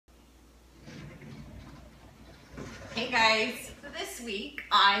Guys, so this week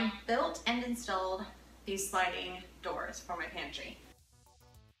I built and installed these sliding doors for my pantry.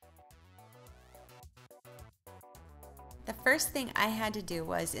 The first thing I had to do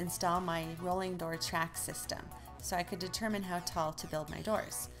was install my rolling door track system so I could determine how tall to build my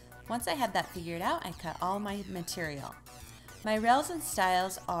doors. Once I had that figured out, I cut all my material. My rails and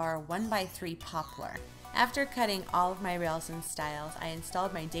stiles are 1x3 poplar. After cutting all of my rails and stiles, I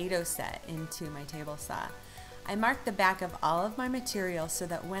installed my dado set into my table saw. I marked the back of all of my material so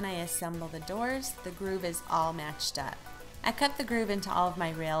that when I assemble the doors, the groove is all matched up. I cut the groove into all of my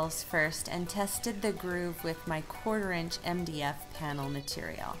rails first and tested the groove with my 1/4" MDF panel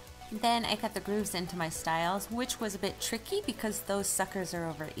material. Then I cut the grooves into my stiles, which was a bit tricky because those suckers are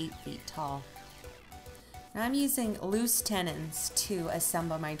over 8 feet tall. Now I'm using loose tenons to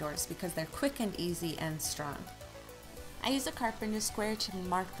assemble my doors because they're quick and easy and strong. I use a carpenter square to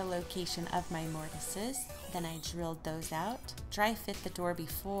mark the location of my mortises. Then I drilled those out, dry fit the door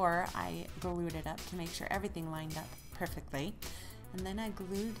before I glued it up to make sure everything lined up perfectly, and then I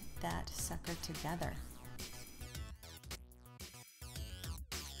glued that sucker together.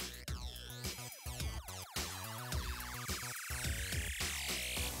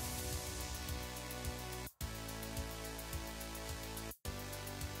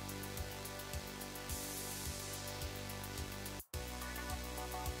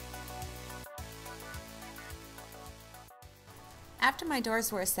 After my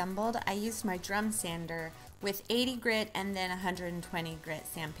doors were assembled, I used my drum sander with 80 grit and then 120 grit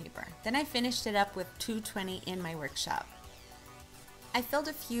sandpaper. Then I finished it up with 220 in my workshop. I filled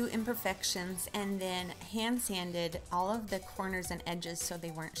a few imperfections and then hand sanded all of the corners and edges so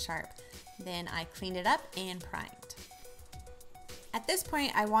they weren't sharp. Then I cleaned it up and primed. At this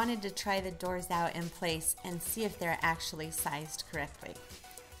point, I wanted to try the doors out in place and see if they're actually sized correctly.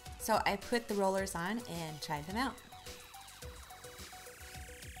 So I put the rollers on and tried them out.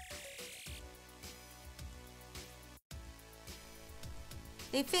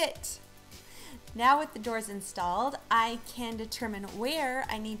 They fit! Now with the doors installed, I can determine where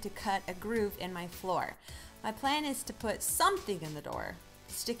I need to cut a groove in my floor. My plan is to put something in the door,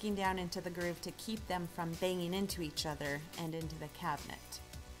 sticking down into the groove to keep them from banging into each other and into the cabinet.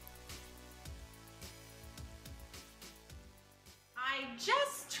 I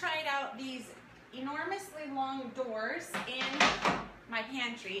just tried out these enormously long doors in my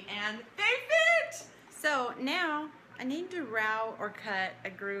pantry and they fit! So now I need to route or cut a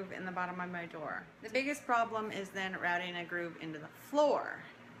groove in the bottom of my door. The biggest problem is then routing a groove into the floor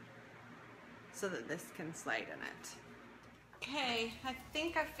so that this can slide in it. Okay, I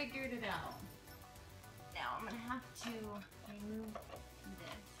think I figured it out. Now I'm gonna have to remove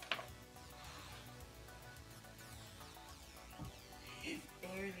this. It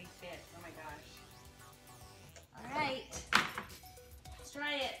barely fits, oh my gosh. All right, let's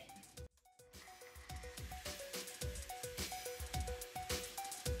try it.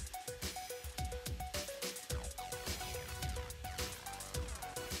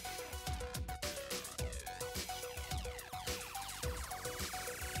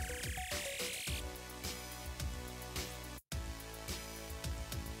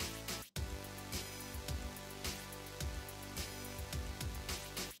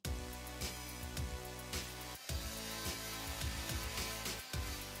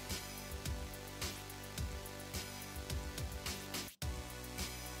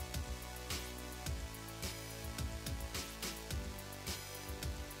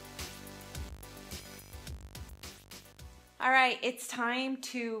 All right, it's time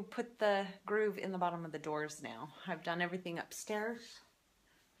to put the groove in the bottom of the doors now. I've done everything upstairs.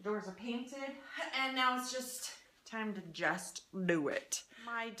 The doors are painted, and now it's just time to just do it.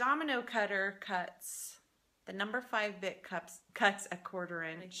 My domino cutter cuts, the number 5-bit cuts a 1/4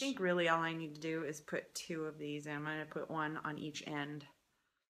 inch. I think really all I need to do is put 2 of these, and I'm gonna put 1 on each end.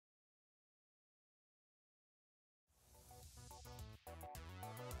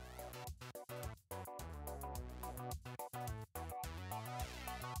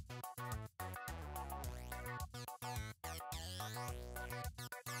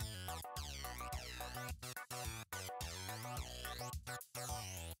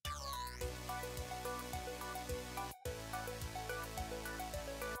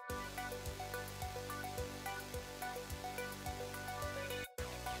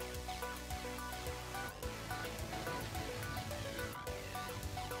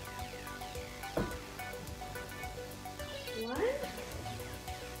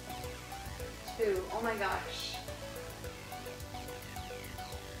 too. Oh my gosh.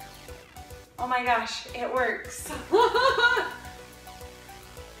 Oh my gosh, it works.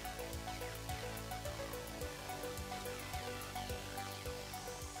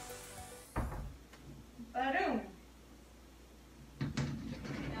 Ba-doom.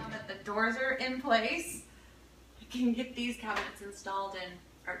 Now that the doors are in place, I can get these cabinets installed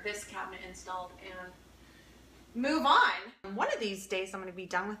or this cabinet installed and move on. One of these days I'm going to be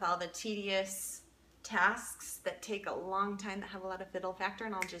done with all the tedious tasks that take a long time, that have a lot of fiddle factor,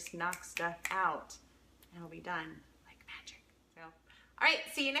 and I'll just knock stuff out and it'll be done like magic. So, all right,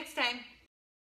 see you next time.